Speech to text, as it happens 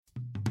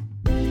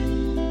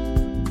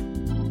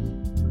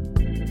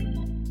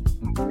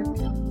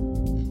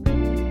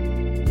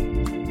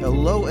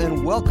Hello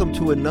and welcome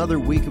to another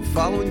week of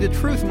Following the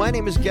Truth. My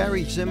name is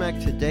Gary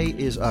Zimak. Today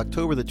is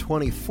October the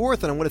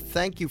 24th, and I want to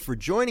thank you for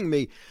joining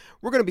me.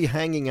 We're going to be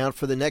hanging out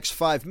for the next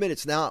 5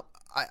 minutes. Now,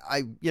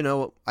 I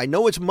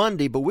know it's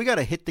Monday, but we got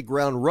to hit the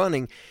ground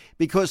running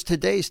because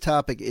today's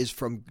topic is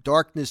from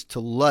darkness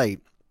to light.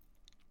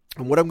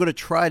 And what I'm going to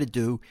try to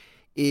do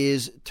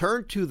is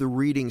turn to the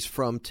readings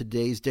from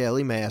today's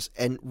daily mass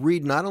and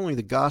read not only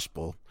the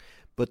gospel,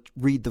 but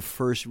read the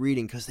first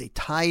reading because they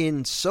tie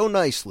in so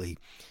nicely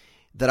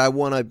that I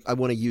want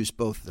to use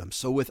both of them.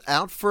 So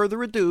without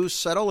further ado,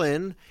 settle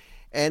in,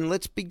 and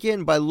let's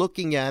begin by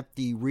looking at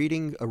a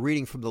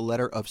reading from the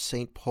letter of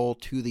St. Paul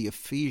to the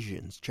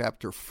Ephesians,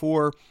 chapter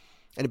 4,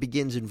 and it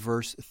begins in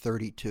verse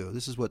 32.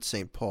 This is what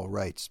St. Paul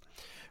writes.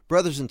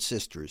 Brothers and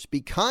sisters,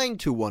 be kind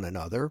to one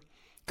another,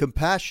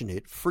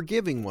 compassionate,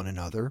 forgiving one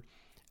another,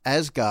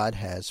 as God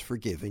has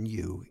forgiven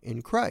you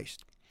in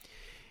Christ.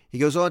 He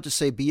goes on to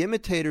say, be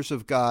imitators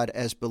of God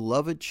as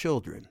beloved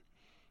children,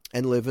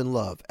 and live in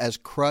love, as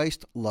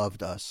Christ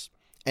loved us,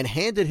 and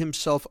handed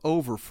himself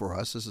over for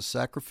us as a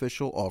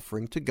sacrificial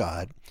offering to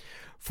God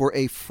for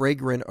a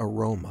fragrant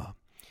aroma.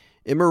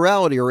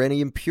 Immorality or any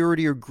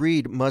impurity or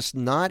greed must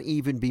not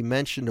even be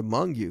mentioned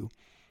among you,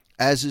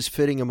 as is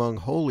fitting among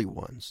holy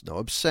ones. No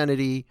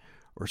obscenity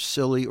or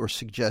silly or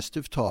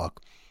suggestive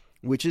talk,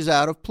 which is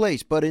out of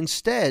place, but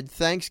instead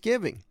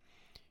thanksgiving.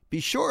 Be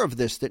sure of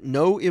this, that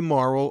no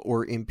immoral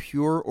or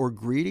impure or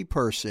greedy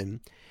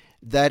person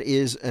that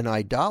is an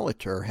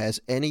idolater has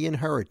any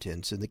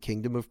inheritance in the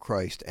kingdom of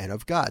Christ and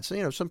of God.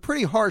 So, some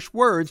pretty harsh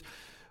words,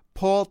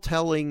 Paul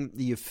telling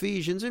the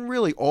Ephesians, and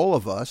really all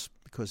of us,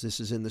 because this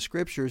is in the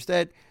scriptures,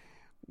 that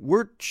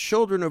we're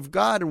children of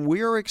God and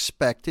we are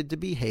expected to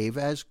behave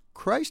as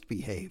Christ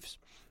behaves.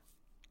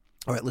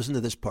 All right, listen to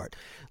this part.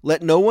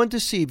 Let no one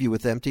deceive you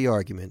with empty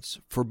arguments,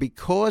 for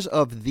because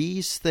of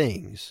these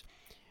things,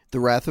 the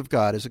wrath of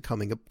God is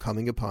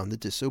coming upon the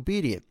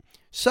disobedient.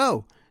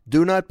 So,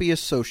 do not be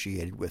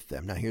associated with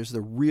them. Now, here's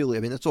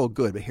that's all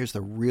good, but here's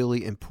the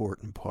really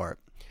important part.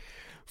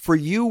 For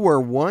you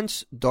were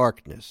once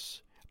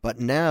darkness, but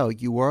now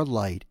you are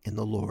light in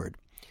the Lord.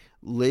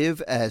 Live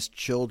as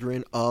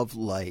children of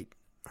light.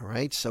 All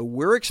right, so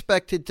we're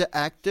expected to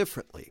act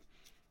differently.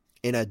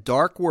 In a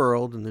dark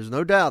world, and there's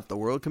no doubt the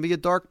world can be a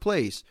dark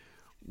place,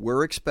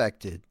 we're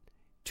expected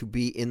to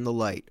be in the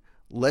light.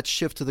 Let's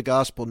shift to the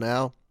gospel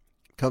now.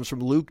 It comes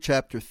from Luke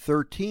chapter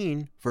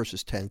 13,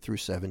 verses 10 through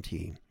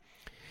 17.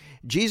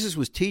 Jesus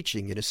was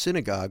teaching in a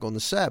synagogue on the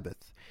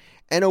Sabbath,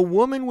 and a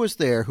woman was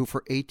there who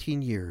for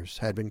 18 years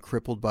had been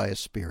crippled by a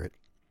spirit.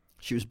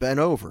 She was bent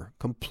over,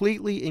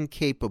 completely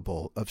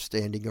incapable of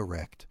standing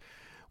erect.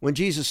 When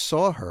Jesus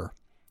saw her,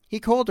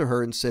 he called to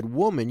her and said,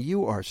 Woman,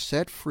 you are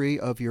set free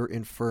of your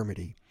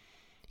infirmity.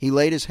 He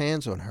laid his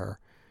hands on her,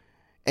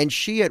 and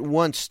she at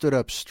once stood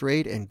up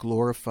straight and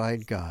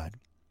glorified God.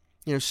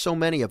 So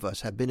many of us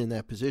have been in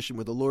that position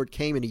where the Lord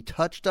came and he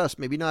touched us,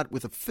 maybe not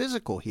with a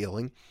physical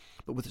healing,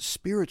 but with a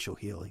spiritual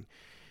healing.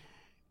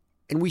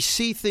 And we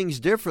see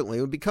things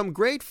differently. We become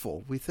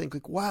grateful. We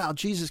think, wow,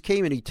 Jesus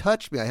came and he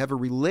touched me. I have a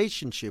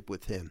relationship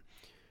with him.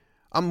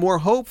 I'm more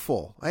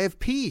hopeful. I have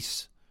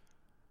peace.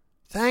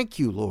 Thank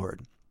you,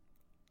 Lord.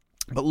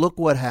 But look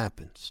what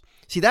happens.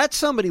 See, that's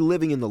somebody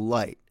living in the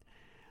light.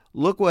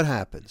 Look what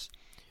happens.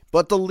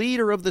 But the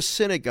leader of the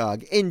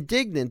synagogue,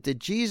 indignant that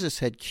Jesus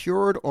had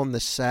cured on the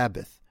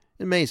Sabbath.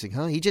 Amazing,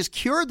 huh? He just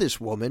cured this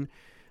woman.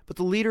 But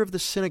the leader of the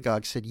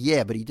synagogue said,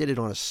 yeah, but he did it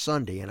on a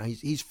Sunday, and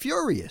he's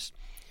furious.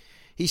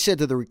 He said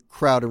to the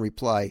crowd in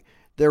reply,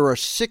 there are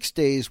 6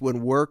 days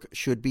when work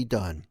should be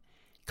done.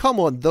 Come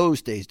on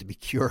those days to be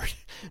cured,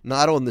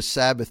 not on the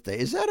Sabbath day.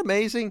 Is that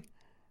amazing?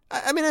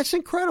 I mean, that's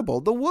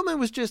incredible. The woman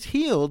was just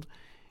healed,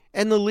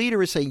 and the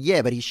leader is saying,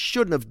 yeah, but he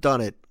shouldn't have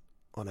done it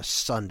on a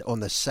Sunday,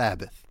 on the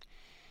Sabbath.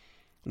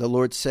 And the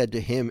Lord said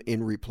to him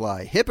in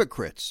reply,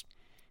 hypocrites!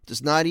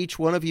 Does not each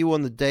one of you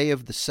on the day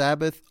of the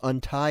Sabbath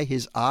untie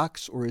his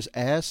ox or his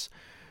ass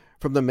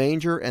from the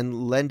manger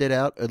and lead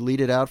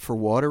it out for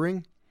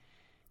watering?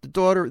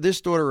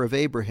 This daughter of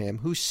Abraham,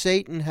 who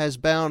Satan has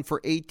bound for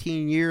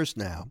 18 years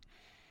now,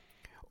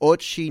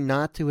 ought she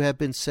not to have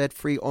been set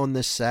free on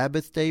the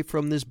Sabbath day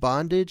from this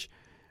bondage?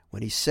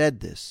 When he said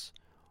this,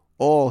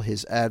 all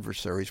his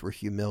adversaries were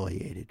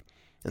humiliated,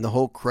 and the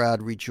whole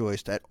crowd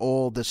rejoiced at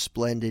all the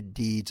splendid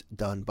deeds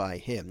done by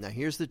him. Now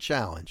here's the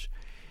challenge.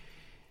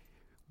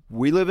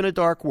 We live in a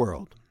dark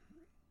world,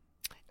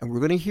 and we're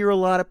going to hear a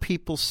lot of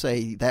people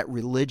say that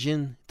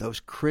religion, those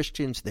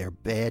Christians, they're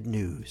bad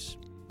news.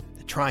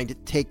 They're trying to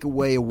take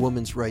away a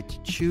woman's right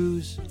to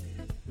choose.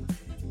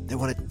 They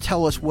want to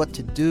tell us what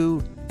to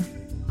do.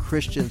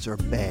 Christians are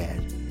bad.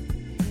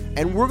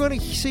 And we're going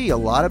to see a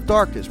lot of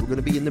darkness. We're going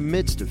to be in the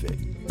midst of it.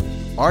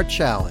 Our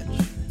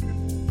challenge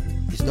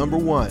is, number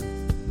one,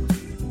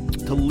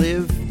 to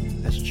live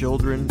as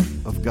children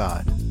of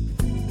God.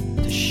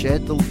 To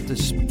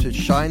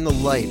shine the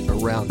light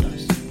around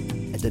us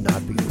and to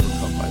not be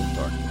overcome by the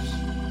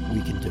darkness.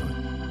 We can do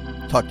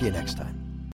it. Talk to you next time.